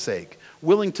our sake,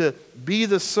 willing to be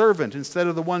the servant instead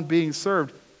of the one being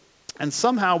served. And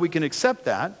somehow we can accept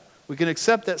that. We can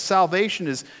accept that salvation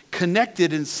is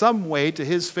connected in some way to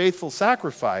his faithful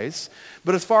sacrifice.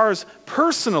 But as far as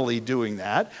personally doing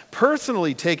that,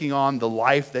 personally taking on the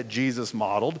life that Jesus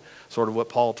modeled, sort of what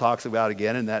Paul talks about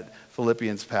again in that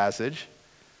Philippians passage,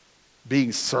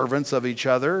 being servants of each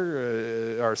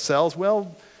other, ourselves,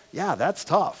 well, yeah, that's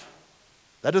tough.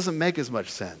 That doesn't make as much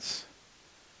sense.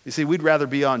 You see, we'd rather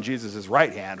be on Jesus'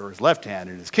 right hand or his left hand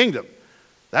in his kingdom.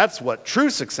 That's what true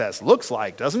success looks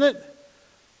like, doesn't it?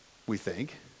 We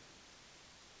think.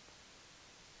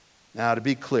 Now, to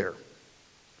be clear,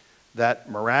 that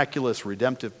miraculous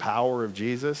redemptive power of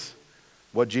Jesus,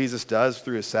 what Jesus does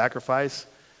through his sacrifice,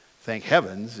 thank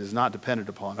heavens, is not dependent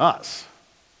upon us.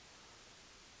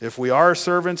 If we are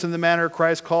servants in the manner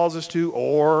Christ calls us to,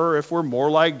 or if we're more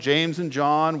like James and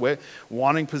John,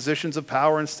 wanting positions of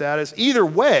power and status, either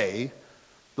way,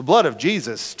 the blood of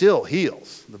Jesus still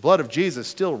heals. The blood of Jesus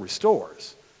still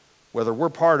restores, whether we're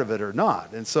part of it or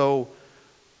not. And so,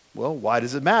 well, why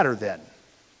does it matter then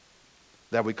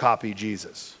that we copy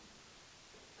Jesus?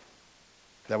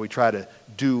 That we try to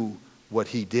do what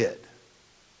he did?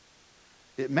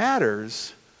 It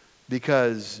matters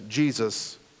because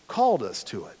Jesus called us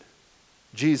to it.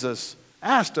 Jesus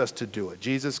asked us to do it.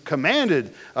 Jesus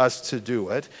commanded us to do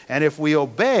it. And if we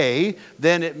obey,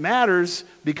 then it matters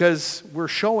because we're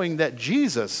showing that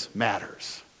Jesus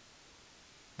matters.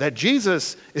 That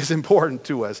Jesus is important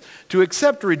to us. To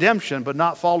accept redemption but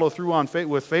not follow through on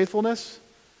with faithfulness,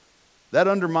 that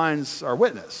undermines our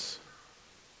witness.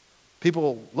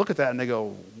 People look at that and they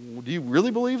go, do you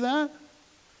really believe that?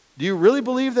 Do you really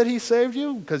believe that he saved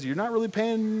you? Because you're not really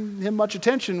paying him much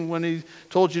attention when he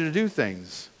told you to do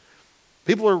things.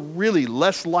 People are really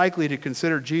less likely to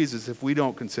consider Jesus if we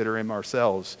don't consider him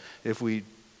ourselves, if we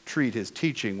treat his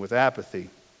teaching with apathy.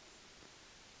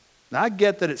 Now, I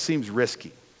get that it seems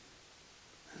risky.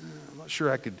 I'm not sure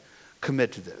I could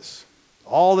commit to this.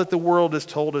 All that the world has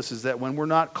told us is that when we're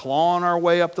not clawing our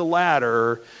way up the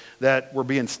ladder, that we're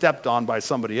being stepped on by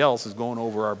somebody else who's going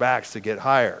over our backs to get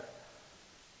higher.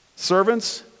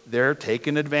 Servants, they're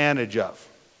taken advantage of.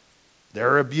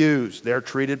 They're abused. They're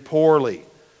treated poorly.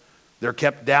 They're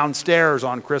kept downstairs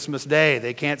on Christmas Day.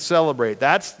 They can't celebrate.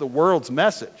 That's the world's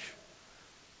message.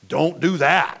 Don't do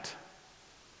that.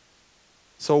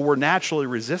 So we're naturally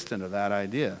resistant of that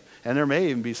idea. And there may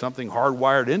even be something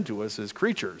hardwired into us as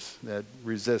creatures that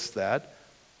resists that.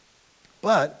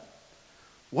 But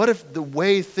what if the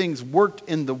way things worked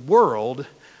in the world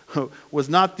was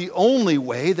not the only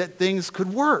way that things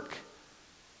could work?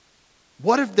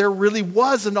 What if there really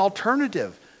was an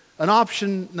alternative, an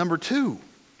option number 2?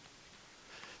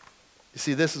 You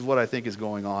see, this is what I think is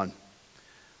going on.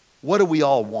 What do we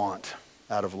all want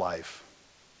out of life?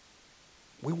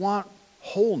 We want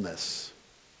wholeness.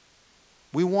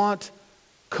 We want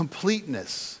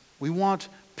completeness. We want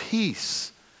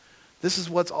peace. This is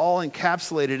what's all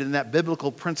encapsulated in that biblical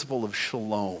principle of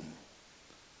shalom.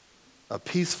 A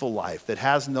peaceful life that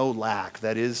has no lack,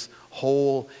 that is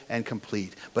whole and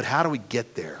complete. But how do we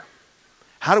get there?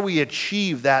 How do we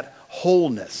achieve that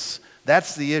wholeness?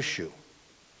 That's the issue.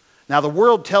 Now, the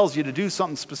world tells you to do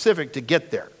something specific to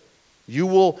get there. You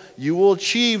will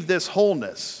achieve this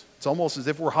wholeness. It's almost as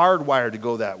if we're hardwired to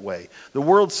go that way. The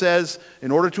world says,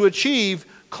 in order to achieve,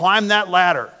 climb that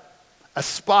ladder,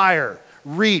 aspire,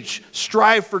 reach,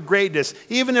 strive for greatness.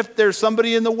 Even if there's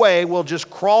somebody in the way, we'll just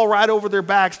crawl right over their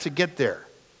backs to get there.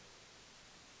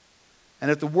 And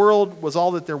if the world was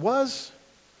all that there was,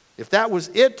 if that was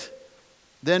it,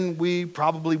 then we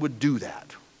probably would do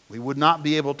that. We would not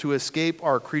be able to escape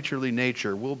our creaturely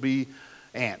nature. We'll be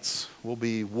ants. We'll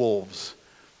be wolves,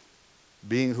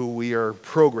 being who we are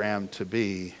programmed to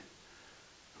be,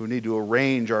 who need to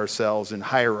arrange ourselves in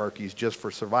hierarchies just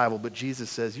for survival. But Jesus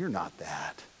says, you're not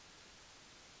that.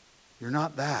 You're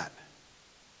not that.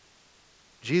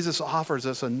 Jesus offers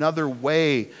us another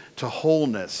way to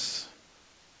wholeness.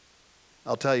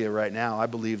 I'll tell you right now, I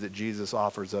believe that Jesus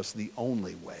offers us the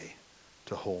only way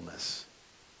to wholeness,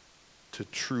 to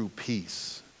true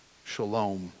peace,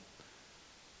 shalom.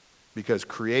 Because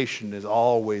creation is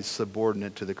always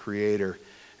subordinate to the Creator.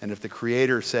 And if the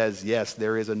Creator says, yes,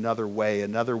 there is another way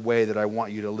that I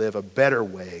want you to live, a better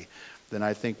way, then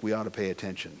I think we ought to pay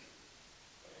attention.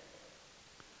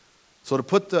 So to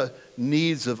put the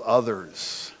needs of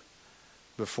others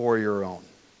before your own.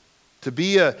 To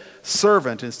be a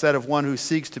servant instead of one who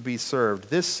seeks to be served.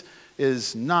 This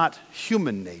is not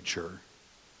human nature.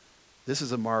 This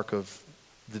is a mark of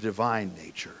the divine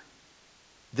nature.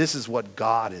 This is what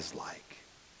God is like.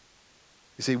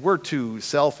 You see, we're too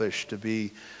selfish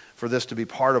for this to be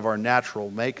part of our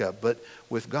natural makeup. But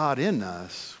with God in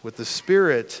us, with the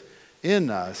Spirit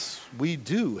in us, we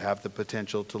do have the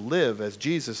potential to live as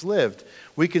Jesus lived.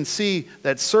 We can see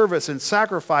that service and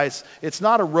sacrifice, it's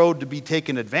not a road to be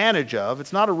taken advantage of.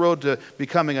 It's not a road to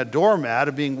becoming a doormat,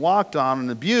 of being walked on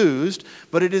and abused,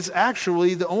 but it is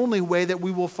actually the only way that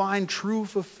we will find true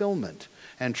fulfillment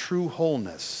and true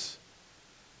wholeness.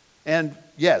 And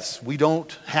yes, we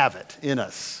don't have it in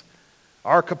us.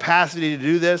 Our capacity to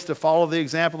do this, to follow the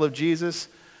example of Jesus,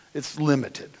 it's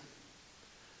limited.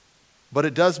 But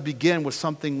it does begin with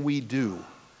something we do,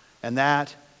 and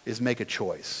that is make a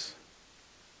choice.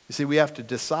 You see, we have to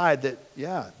decide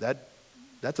that,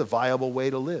 that's a viable way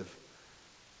to live.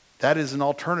 That is an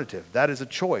alternative. That is a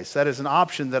choice. That is an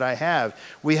option that I have.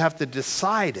 We have to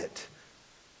decide it.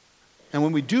 And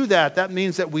when we do that, that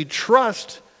means that we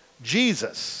trust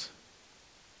Jesus.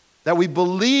 That we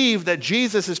believe that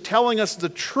Jesus is telling us the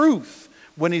truth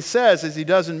when he says, as he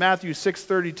does in Matthew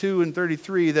 6:32 and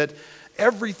 33, that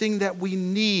everything that we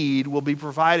need will be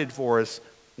provided for us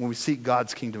when we seek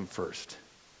God's kingdom first.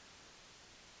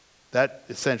 That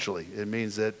essentially, it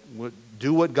means that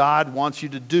do what God wants you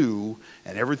to do,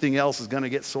 and everything else is going to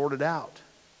get sorted out.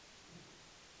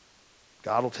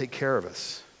 God will take care of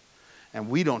us. And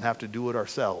we don't have to do it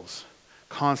ourselves,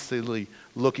 constantly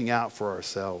looking out for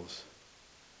ourselves.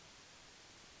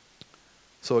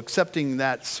 So accepting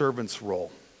that servant's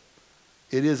role,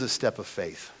 it is a step of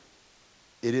faith.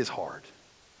 It is hard.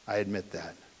 I admit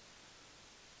that.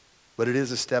 But it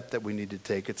is a step that we need to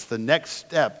take. It's the next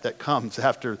step that comes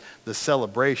after the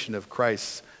celebration of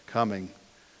Christ's coming.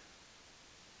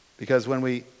 Because when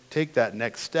we take that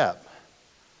next step,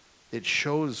 it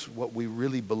shows what we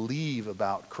really believe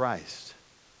about Christ.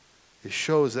 It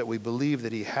shows that we believe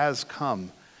that he has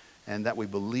come and that we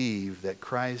believe that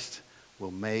Christ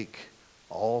will make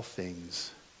all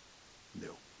things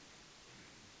new.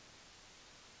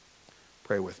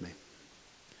 Pray with me.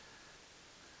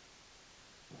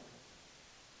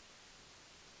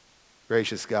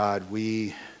 Gracious God,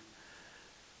 we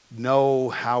know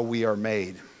how we are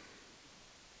made.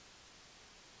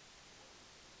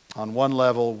 On one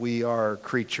level, we are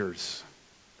creatures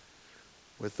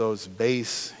with those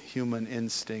base human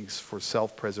instincts for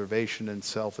self-preservation and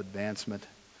self-advancement.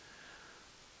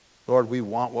 Lord, we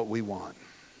want what we want.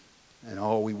 And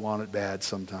we want it bad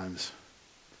sometimes.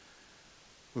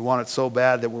 We want it so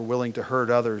bad that we're willing to hurt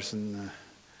others in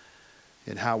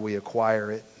how we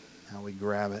acquire it, how we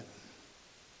grab it.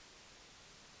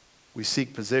 We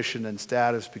seek position and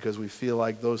status because we feel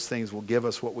like those things will give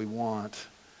us what we want.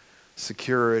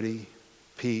 Security,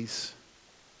 peace.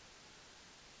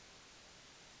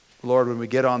 Lord, when we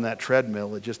get on that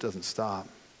treadmill, it just doesn't stop.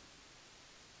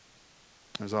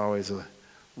 There's always a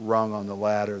rung on the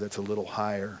ladder that's a little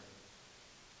higher.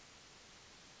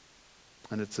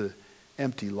 And it's an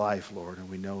empty life, Lord, and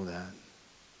we know that.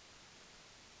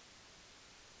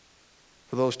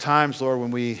 For those times, Lord,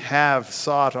 when we have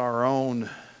sought our own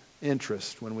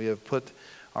interest, when we have put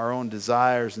our own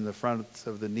desires in the front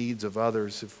of the needs of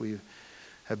others, if we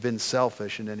have been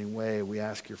selfish in any way, we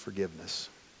ask your forgiveness.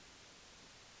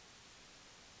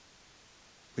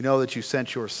 We know that you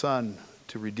sent your Son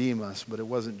to redeem us, but it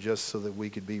wasn't just so that we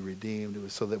could be redeemed. It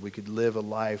was so that we could live a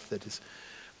life that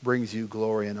brings you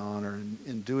glory and honor. And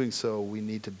in doing so, we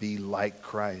need to be like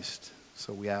Christ.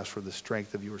 So we ask for the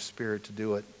strength of your Spirit to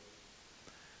do it.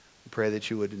 We pray that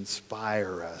you would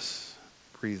inspire us,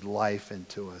 breathe life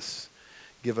into us,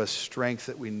 give us strength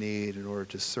that we need in order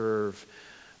to serve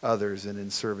others, and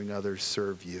in serving others,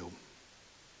 serve you.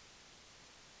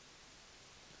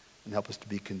 And help us to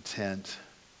be content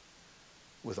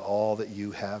with all that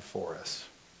you have for us.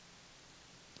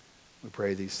 We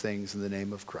pray these things in the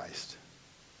name of Christ.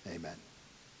 Amen.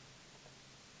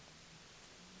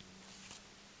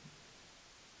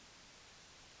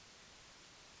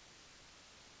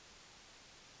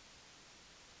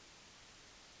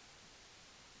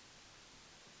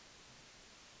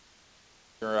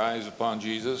 Your eyes upon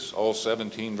Jesus, all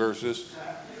 17 verses.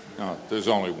 No, there's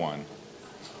only one.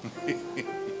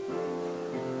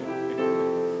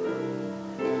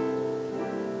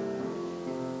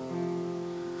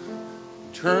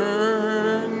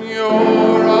 Turn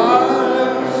your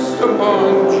eyes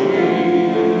upon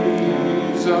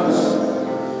Jesus.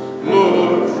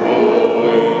 Look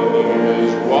full in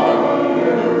his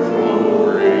wonderful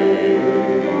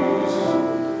grace.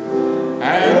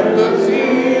 And the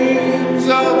themes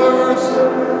of earth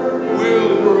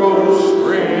will grow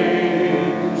strangely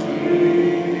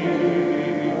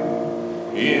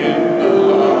in the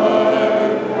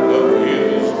light of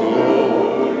his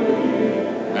glory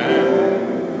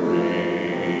and grace.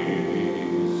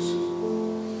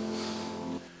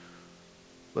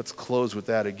 Let's close with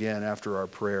that again after our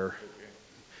prayer.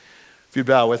 If you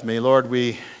bow with me, Lord,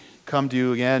 we come to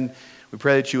you again. We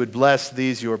pray that you would bless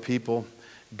these, your people.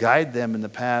 Guide them in the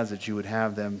paths that you would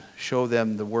have them. Show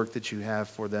them the work that you have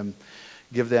for them.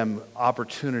 Give them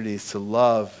opportunities to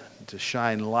love, to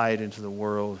shine light into the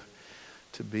world,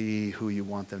 to be who you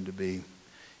want them to be.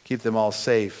 Keep them all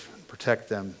safe. Protect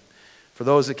them. For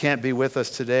those that can't be with us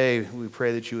today, we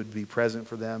pray that you would be present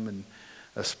for them in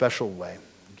a special way.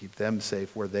 Keep them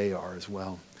safe where they are as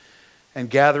well. And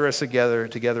gather us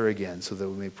together again so that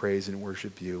we may praise and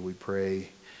worship you. We pray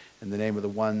in the name of the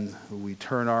one who we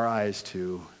turn our eyes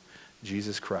to,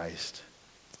 Jesus Christ.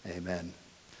 Amen.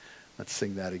 Let's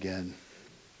sing that again.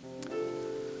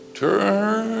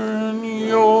 Turn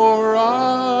your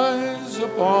eyes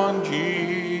upon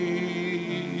Jesus.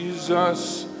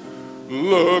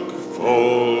 Look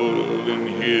full in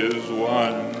his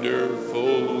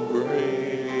wonderful grace.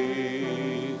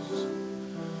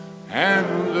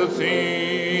 And the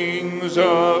things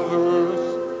of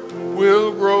earth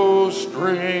will grow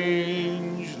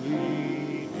strangely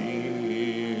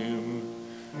dim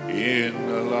in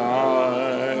the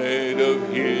light of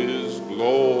his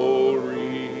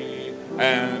glory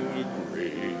and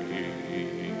grace.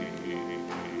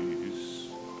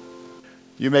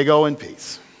 You may go in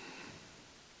peace.